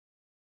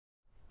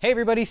Hey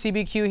everybody,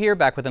 CBQ here,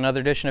 back with another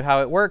edition of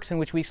How It Works, in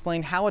which we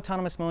explain how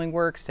autonomous mowing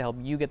works to help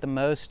you get the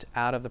most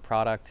out of the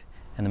product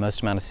and the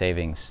most amount of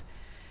savings.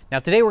 Now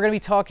today we're going to be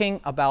talking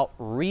about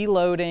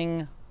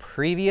reloading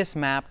previous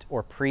mapped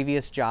or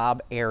previous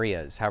job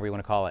areas, however you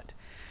want to call it.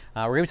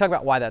 We're going to be talking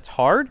about why that's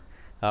hard,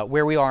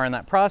 where we are in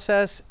that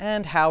process,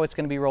 and how it's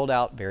going to be rolled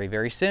out very,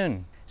 very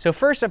soon. So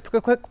first, a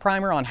quick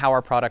primer on how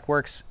our product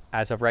works.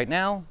 As of right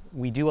now,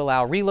 we do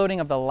allow reloading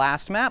of the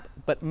last map,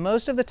 but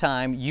most of the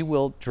time you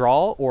will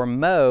draw or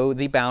mow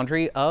the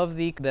boundary of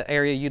the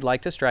area you'd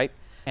like to stripe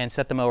and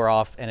set the mower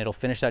off, and it'll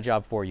finish that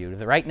job for you.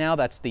 Right now,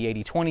 that's the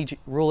 80-20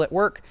 rule at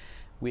work.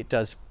 It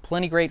does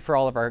plenty great for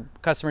all of our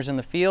customers in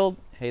the field.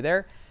 Hey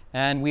there.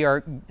 And we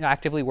are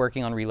actively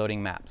working on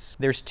reloading maps.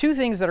 There's two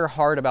things that are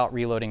hard about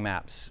reloading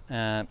maps.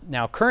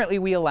 Now, currently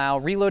we allow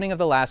reloading of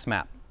the last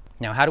map.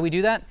 Now, how do we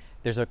do that?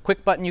 There's a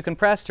quick button you can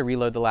press to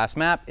reload the last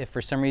map. If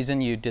for some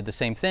reason you did the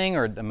same thing,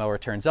 or the mower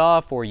turns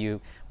off, or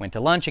you went to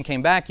lunch and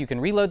came back, you can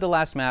reload the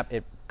last map.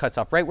 It cuts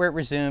off right where it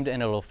resumed,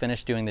 and it'll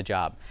finish doing the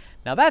job.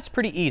 Now that's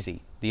pretty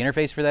easy. The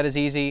interface for that is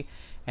easy.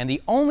 And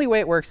the only way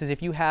it works is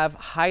if you have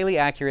highly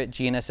accurate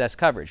GNSS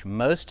coverage.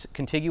 Most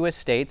contiguous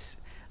states,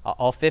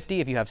 all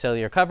 50, if you have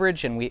cellular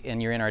coverage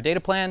and you're in our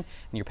data plan and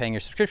you're paying your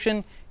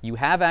subscription, you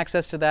have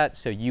access to that,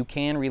 so you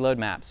can reload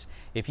maps.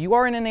 If you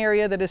are in an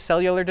area that is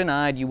cellular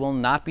denied, you will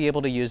not be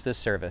able to use this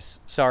service.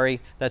 Sorry,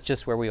 that's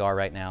just where we are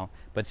right now.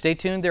 But stay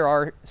tuned, there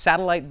are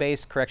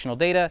satellite-based correctional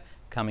data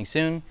coming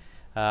soon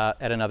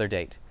at another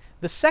date.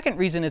 The second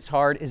reason it's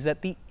hard is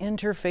that the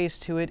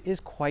interface to it is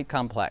quite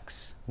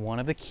complex. One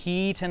of the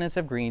key tenets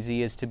of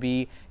Greenzie is to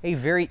be a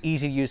very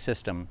easy-to-use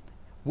system.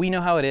 We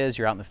know how it is.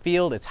 You're out in the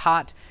field, it's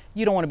hot,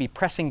 you don't want to be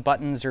pressing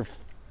buttons or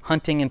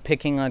hunting and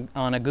picking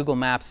on a Google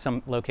Maps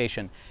some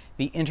location.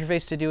 The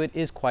interface to do it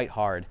is quite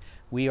hard.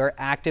 We are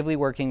actively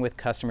working with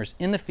customers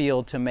in the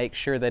field to make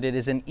sure that it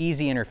is an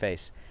easy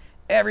interface.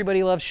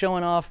 Everybody loves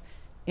showing off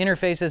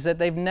interfaces that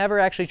they've never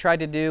actually tried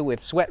to do,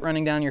 with sweat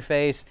running down your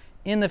face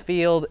in the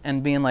field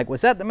and being like,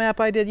 was that the map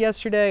I did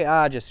yesterday?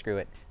 Just screw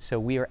it. So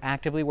we are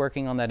actively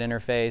working on that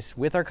interface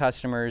with our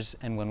customers,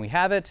 and when we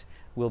have it,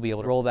 we'll be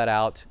able to roll that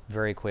out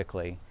very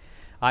quickly.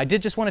 I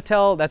did just want to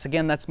tell, that's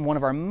one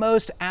of our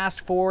most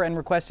asked for and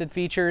requested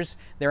features.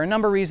 There are a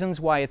number of reasons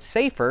why it's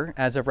safer,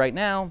 as of right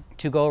now,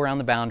 to go around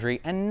the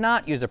boundary and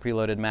not use a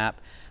preloaded map.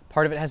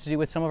 Part of it has to do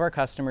with some of our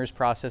customers'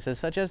 processes,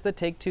 such as the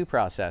Take Two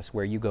process,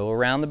 where you go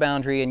around the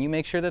boundary and you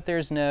make sure that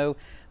there's no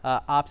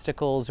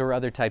obstacles or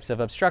other types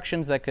of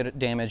obstructions that could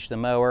damage the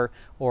mower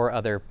or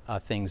other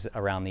things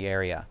around the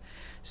area.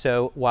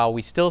 So while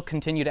we still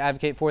continue to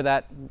advocate for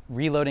that,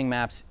 reloading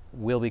maps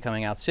will be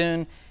coming out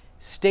soon.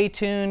 Stay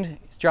tuned,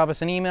 drop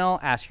us an email,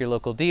 ask your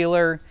local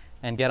dealer,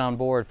 and get on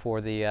board for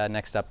the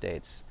next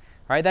updates.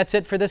 All right, that's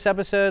it for this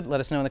episode.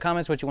 Let us know in the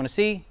comments what you want to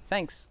see.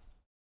 Thanks.